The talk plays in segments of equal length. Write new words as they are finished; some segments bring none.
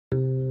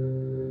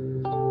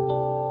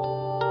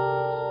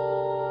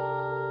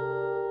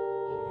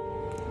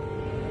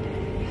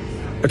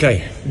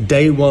Okay,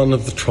 day one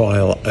of the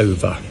trial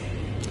over.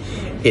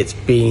 It's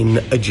been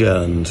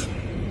adjourned.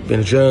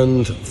 Been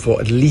adjourned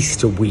for at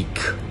least a week.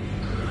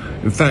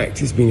 In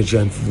fact, it's been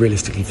adjourned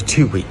realistically for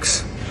 2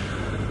 weeks.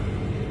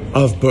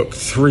 I've booked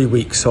 3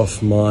 weeks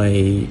off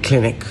my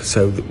clinic,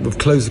 so we've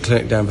closed the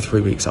clinic down for 3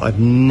 weeks. I've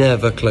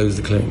never closed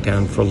the clinic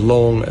down for as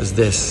long as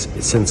this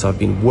since I've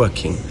been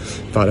working.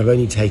 In fact, I've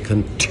only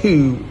taken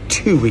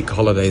two-week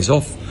holidays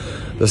off.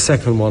 The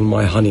second one,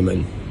 my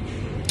honeymoon,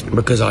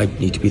 because I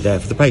need to be there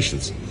for the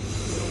patients.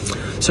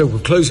 So we'll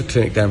close the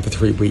clinic down for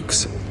 3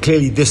 weeks.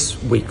 Clearly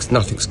this week's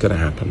nothing's going to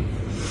happen.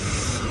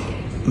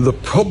 The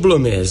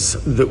problem is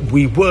that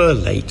we were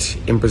late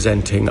in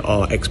presenting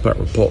our expert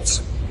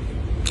reports.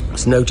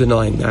 There's no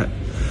denying that.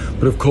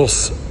 But of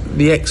course,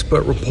 the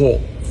expert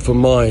report for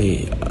my,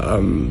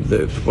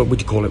 what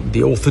would you call it,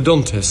 the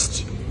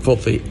orthodontist for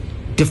the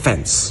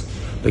defence,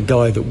 the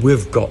guy that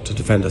we've got to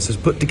defend us, has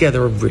put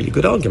together a really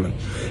good argument.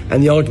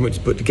 And the argument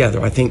he's put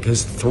together, I think,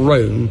 has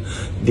thrown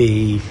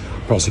the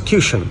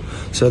prosecution.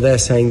 So they're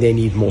saying they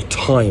need more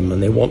time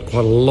and they want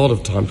quite a lot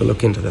of time to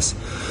look into this.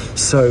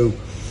 So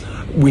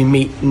we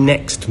meet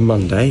next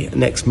Monday.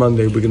 Next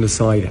Monday we're going to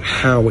decide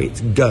how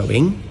it's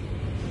going,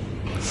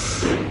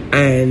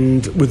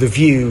 and with a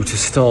view to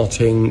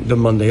starting the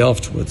Monday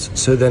afterwards.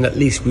 So then at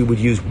least we would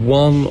use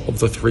one of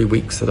the 3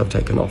 weeks that I've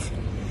taken off.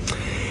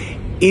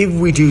 If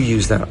we do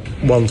use that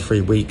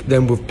 1-3 week,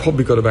 then we've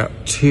probably got about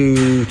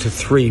 2 to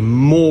 3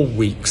 more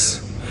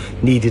weeks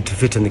needed to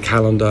fit in the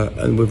calendar,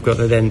 and we've got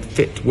to then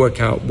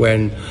work out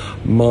when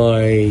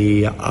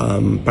my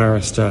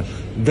barrister,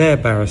 their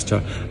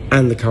barrister,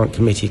 and the current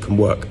committee can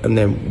work, and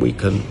then we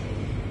can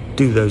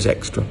do those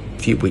extra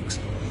few weeks.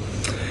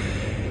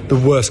 The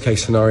worst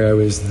case scenario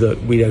is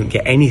that we don't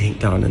get anything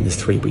done in this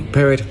 3 week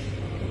period,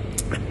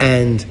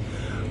 and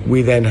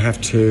we then have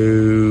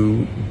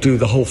to do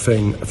the whole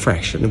thing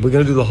fresh. And if we're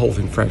going to do the whole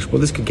thing fresh, well,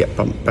 this could get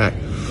bumped back,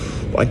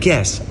 I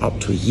guess, up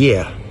to a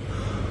year,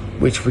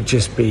 which would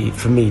just be,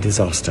 for me,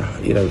 disaster.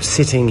 You know,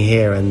 sitting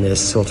here in this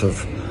sort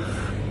of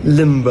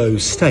limbo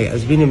state.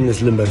 I've been in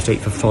this limbo state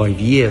for 5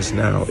 years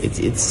now.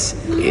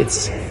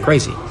 It's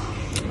crazy.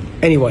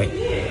 Anyway,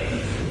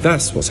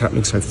 that's what's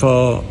happening so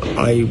far.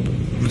 I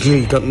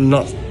really got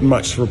not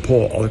much to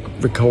report on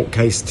the court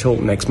case till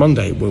next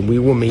Monday, when we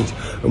will meet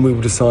and we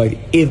will decide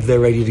if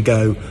they're ready to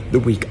go the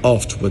week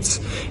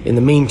afterwards. In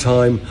the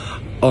meantime,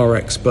 their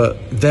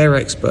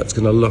expert's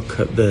going to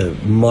look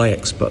at my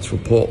expert's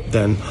report,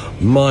 then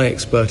my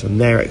expert and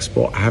their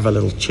expert have a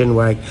little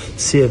chinwag,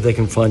 see if they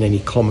can find any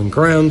common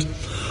ground,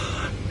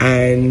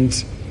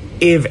 and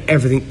if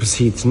everything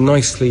proceeds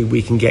nicely,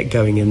 we can get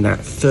going in that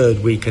 3rd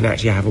week and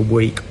actually have a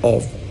week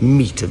of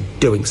meat of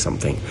doing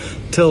something.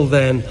 Till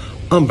then,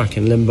 I'm back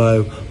in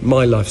limbo.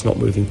 My life's not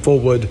moving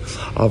forward.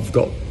 I've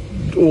got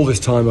all this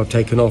time I've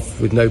taken off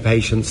with no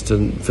patients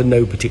for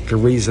no particular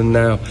reason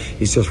now.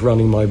 It's just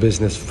running my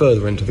business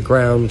further into the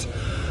ground.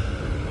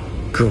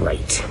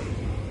 Great.